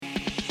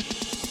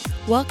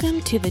Welcome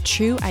to the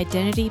True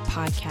Identity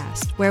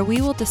Podcast, where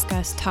we will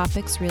discuss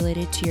topics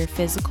related to your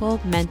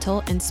physical, mental,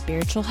 and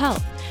spiritual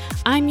health.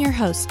 I'm your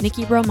host,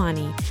 Nikki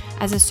Romani.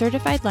 As a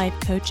certified life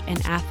coach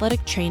and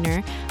athletic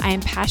trainer, I am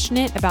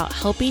passionate about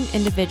helping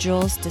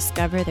individuals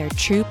discover their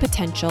true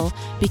potential,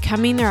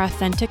 becoming their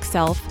authentic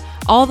self,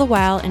 all the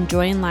while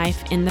enjoying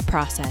life in the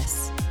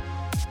process.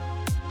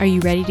 Are you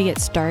ready to get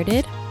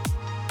started?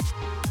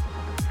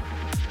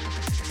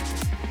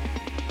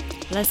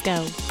 Let's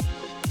go.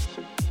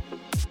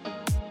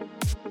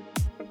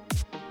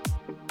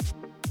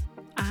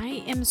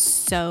 I am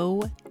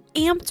so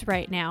amped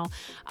right now.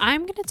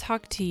 I'm going to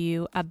talk to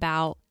you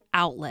about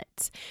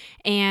outlets.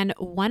 And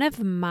one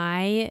of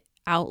my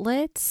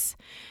outlets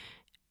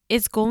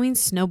is going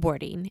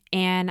snowboarding.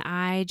 And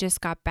I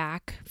just got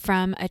back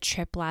from a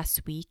trip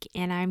last week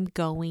and I'm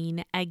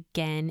going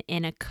again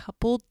in a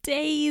couple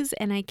days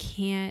and I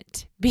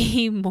can't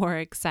be more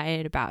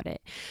excited about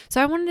it.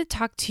 So I wanted to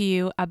talk to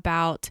you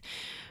about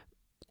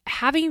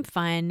having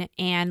fun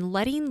and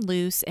letting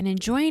loose and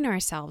enjoying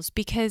ourselves,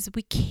 because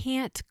we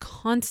can't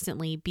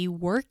constantly be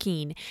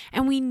working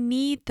and we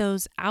need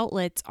those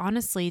outlets,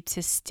 honestly,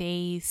 to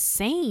stay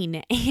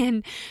sane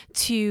and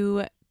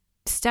to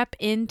step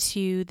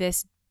into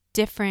this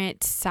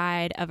different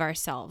side of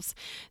ourselves.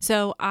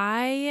 So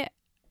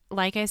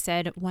like I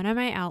said, one of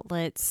my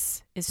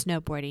outlets is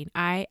snowboarding.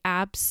 I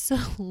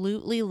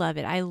absolutely love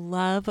it. I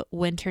love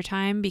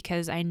wintertime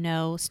because I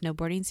know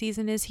snowboarding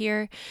season is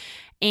here.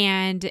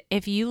 And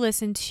if you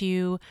listen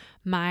to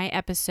my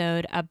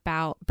episode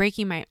about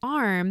breaking my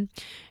arm,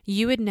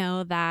 you would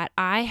know that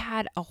I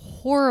had a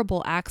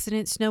horrible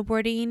accident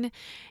snowboarding,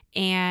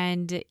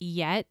 and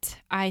yet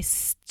I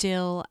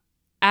still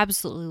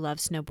absolutely love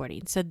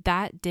snowboarding. So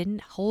that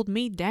didn't hold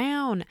me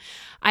down.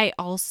 I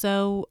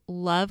also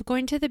love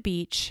going to the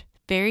beach.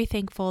 Very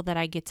thankful that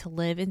I get to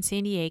live in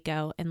San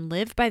Diego and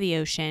live by the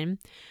ocean.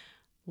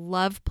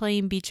 Love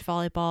playing beach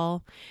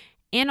volleyball.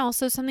 And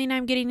also something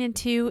I'm getting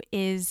into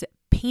is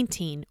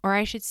painting, or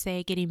I should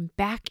say getting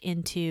back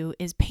into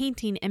is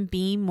painting and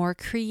being more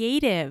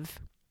creative.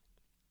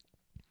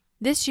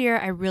 This year,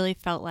 I really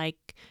felt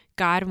like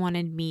God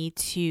wanted me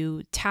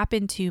to tap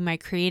into my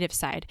creative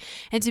side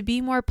and to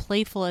be more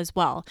playful as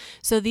well.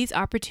 So these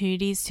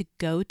opportunities to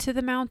go to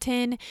the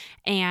mountain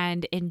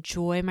and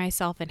enjoy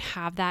myself and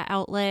have that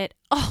outlet,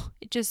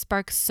 it just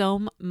sparks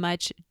so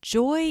much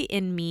joy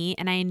in me.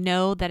 And I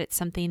know that it's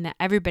something that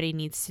everybody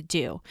needs to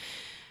do.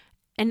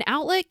 An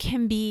outlet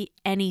can be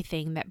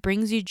anything that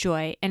brings you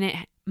joy, and it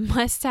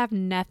must have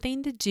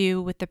nothing to do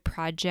with the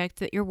project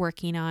that you're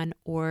working on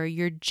or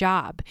your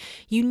job.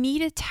 You need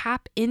to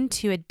tap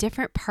into a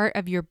different part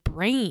of your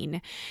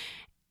brain.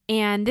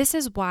 And this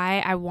is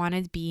why I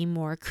wanted to be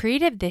more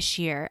creative this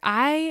year.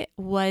 I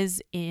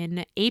was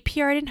in AP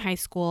art in high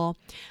school.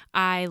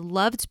 I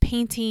loved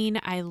painting.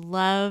 I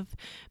love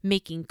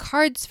making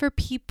cards for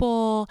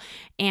people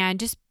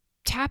and just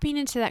tapping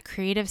into that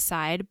creative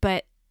side.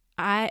 But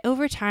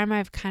over time,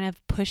 I've kind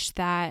of pushed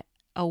that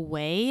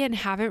away and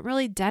haven't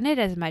really done it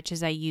as much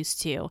as I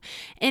used to.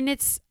 And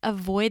it's a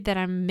void that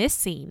I'm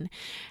missing.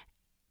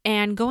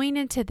 And going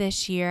into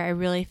this year, I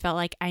really felt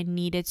like I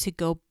needed to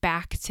go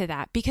back to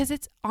that because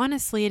it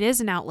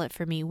is an outlet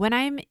for me. When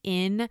I'm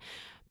in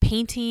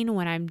painting,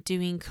 when I'm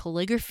doing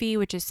calligraphy,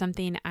 which is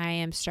something I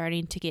am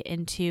starting to get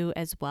into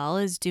as well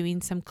as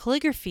doing some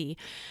calligraphy,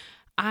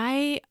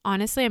 I'm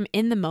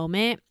in the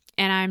moment.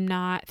 And I'm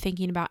not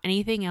thinking about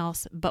anything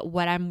else but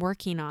what I'm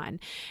working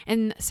on.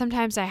 And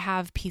sometimes I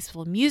have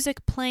peaceful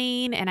music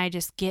playing and I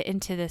just get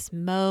into this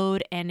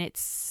mode and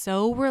it's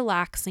so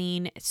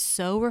relaxing, it's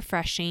so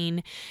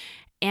refreshing,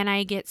 and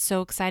I get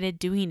so excited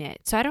doing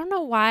it. So I don't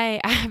know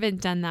why I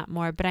haven't done that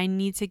more, but I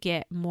need to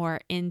get more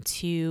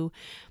into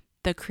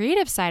the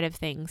creative side of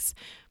things.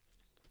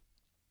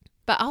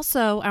 But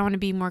also, I want to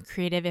be more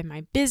creative in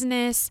my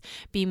business,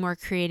 be more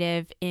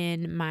creative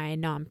in my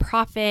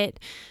nonprofit.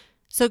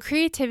 So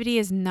creativity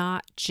is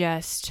not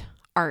just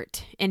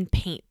art and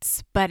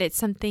paints, but it's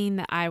something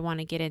that I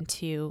want to get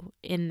into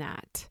in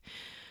that.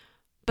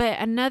 But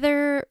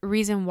another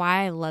reason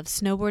why I love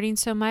snowboarding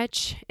so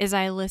much is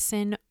I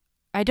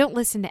don't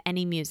listen to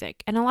any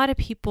music. And a lot of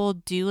people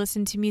do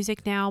listen to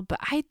music now, but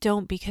I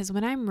don't, because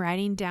when I'm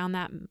riding down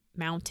that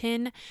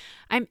mountain,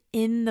 I'm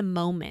in the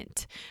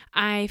moment.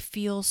 I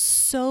feel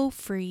so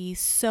free,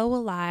 so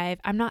alive.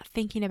 I'm not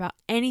thinking about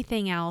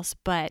anything else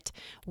but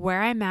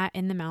where I'm at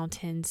in the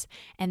mountains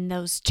and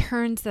those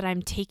turns that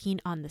I'm taking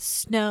on the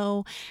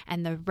snow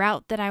and the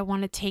route that I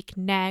want to take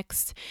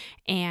next,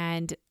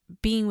 and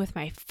being with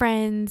my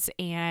friends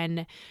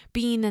and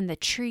being in the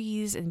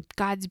trees and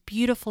God's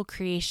beautiful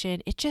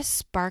creation. It just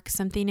sparks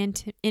something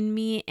in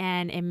me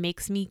and it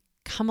makes me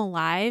come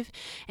alive.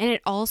 And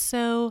it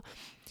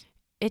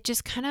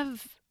just kind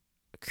of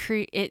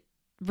it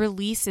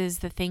releases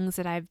the things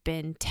that I've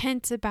been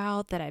tense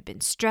about, that I've been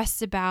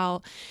stressed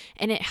about,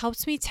 and it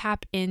helps me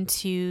tap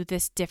into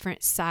this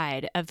different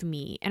side of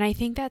me. And I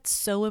think that's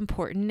so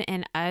important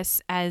in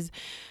us as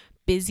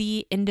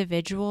busy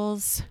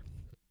individuals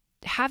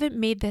haven't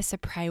made this a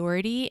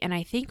priority, and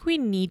I think we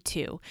need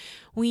to.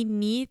 We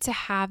need to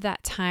have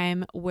that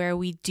time where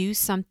we do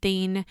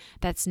something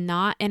that's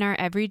not in our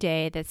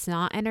everyday, that's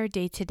not in our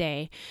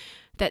day-to-day,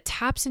 that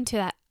taps into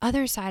that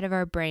other side of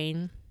our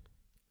brain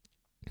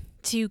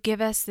to give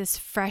us this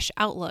fresh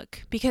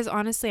outlook. Because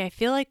honestly, I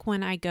feel like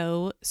when I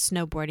go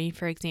snowboarding,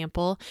 for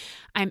example,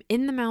 I'm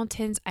in the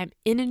mountains, I'm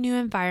in a new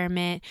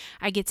environment,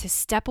 I get to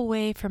step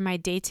away from my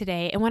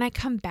day-to-day, and when I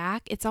come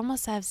back, it's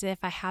almost as if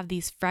I have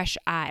these fresh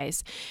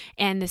eyes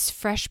and this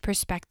fresh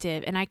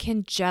perspective, and I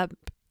can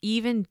jump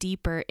even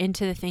deeper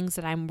into the things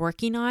that I'm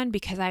working on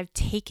because I've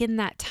taken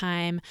that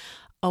time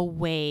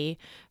away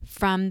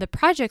from the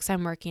projects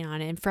I'm working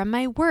on and from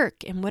my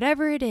work and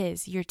whatever it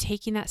is. You're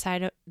taking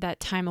that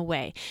time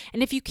away.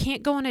 And if you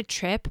can't go on a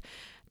trip,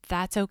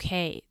 that's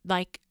okay.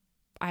 Like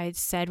I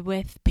said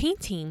with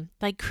painting,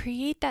 like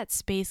create that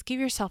space, give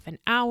yourself an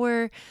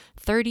hour,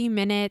 30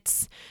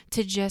 minutes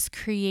to just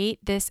create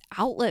this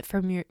outlet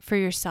for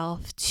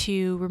yourself,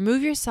 to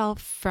remove yourself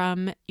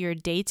from your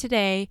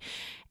day-to-day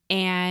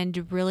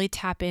and really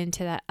tap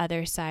into that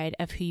other side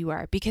of who you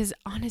are. Because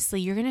honestly,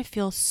 you're going to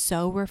feel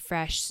so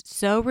refreshed,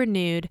 so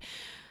renewed,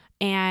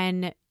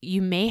 and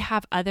you may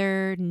have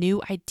other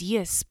new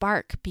ideas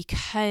spark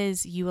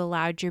because you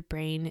allowed your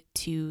brain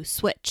to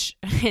switch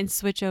and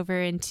switch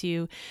over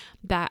into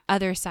that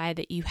other side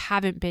that you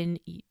haven't been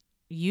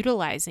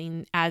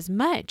utilizing as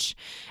much.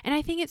 And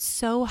I think it's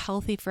so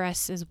healthy for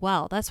us as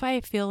well. That's why I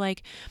feel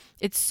like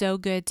it's so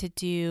good to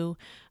do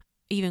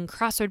even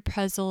crossword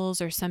puzzles,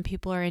 or some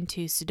people are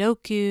into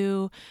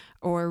Sudoku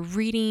or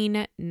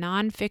reading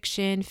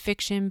nonfiction,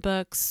 fiction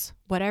books,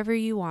 whatever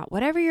you want,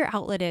 whatever your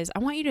outlet is. I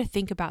want you to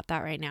think about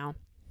that right now.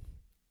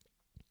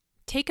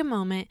 Take a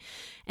moment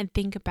and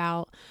think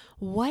about,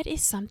 what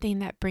is something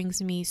that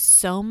brings me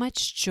so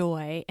much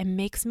joy and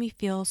makes me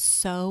feel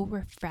so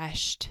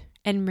refreshed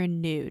and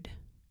renewed?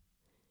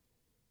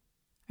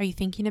 Are you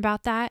thinking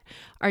about that?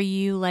 Are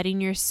you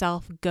letting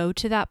yourself go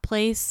to that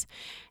place?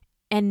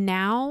 And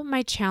now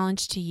my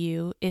challenge to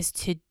you is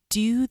to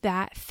do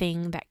that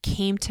thing that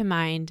came to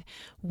mind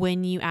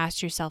when you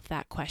asked yourself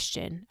that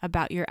question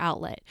about your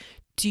outlet.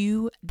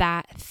 Do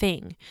that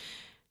thing.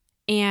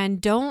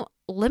 And don't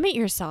limit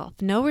yourself.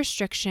 No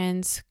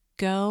restrictions.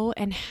 Go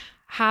and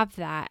have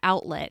that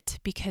outlet,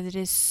 because it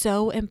is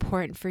so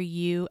important for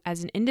you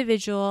as an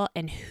individual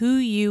and who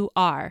you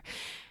are.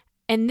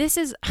 And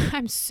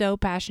I'm so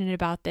passionate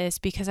about this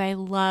because I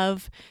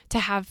love to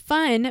have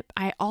fun.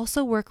 I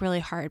also work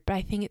really hard, but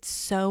I think it's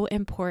so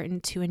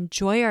important to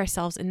enjoy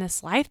ourselves in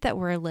this life that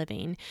we're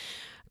living.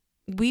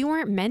 We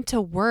weren't meant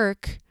to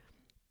work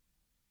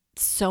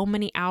so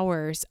many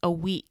hours a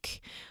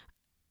week.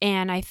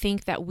 And I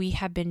think that we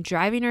have been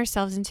driving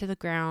ourselves into the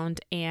ground,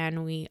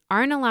 and we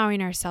aren't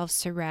allowing ourselves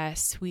to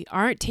rest. We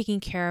aren't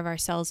taking care of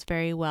ourselves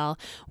very well.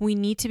 We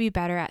need to be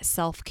better at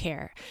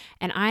self-care.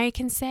 And I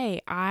can say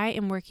I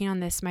am working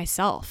on this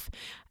myself.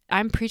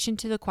 I'm preaching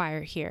to the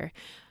choir here,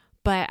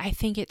 but I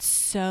think it's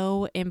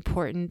so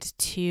important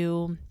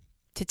to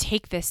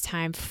take this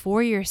time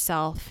for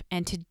yourself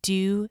and to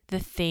do the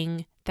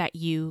thing that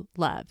you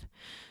love.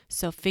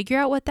 So figure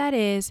out what that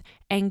is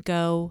and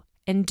go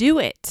and do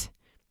it.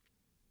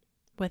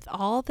 With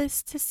all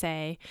this to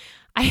say,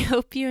 I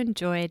hope you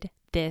enjoyed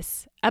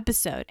this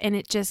episode and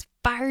it just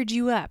fired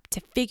you up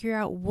to figure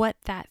out what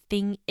that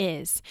thing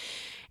is.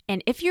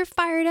 And if you're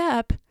fired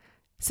up,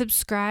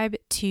 subscribe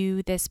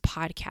to this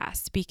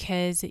podcast,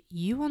 because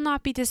you will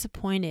not be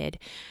disappointed.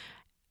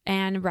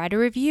 And write a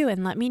review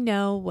and let me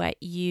know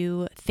what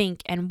you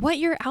think and what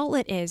your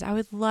outlet is. I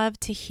would love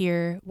to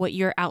hear what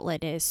your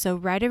outlet is. So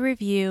write a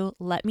review,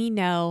 let me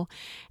know,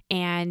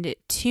 and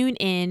tune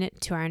in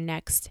to our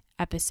next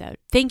episode.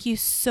 Thank you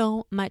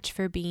so much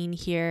for being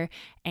here,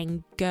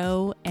 and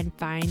go and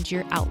find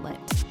your outlet.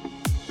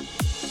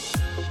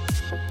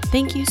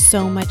 Thank you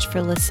so much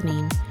for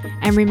listening.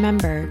 And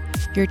remember,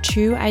 your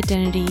true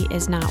identity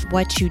is not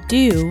what you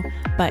do,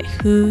 but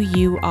who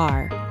you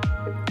are.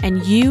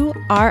 And you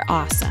are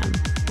awesome.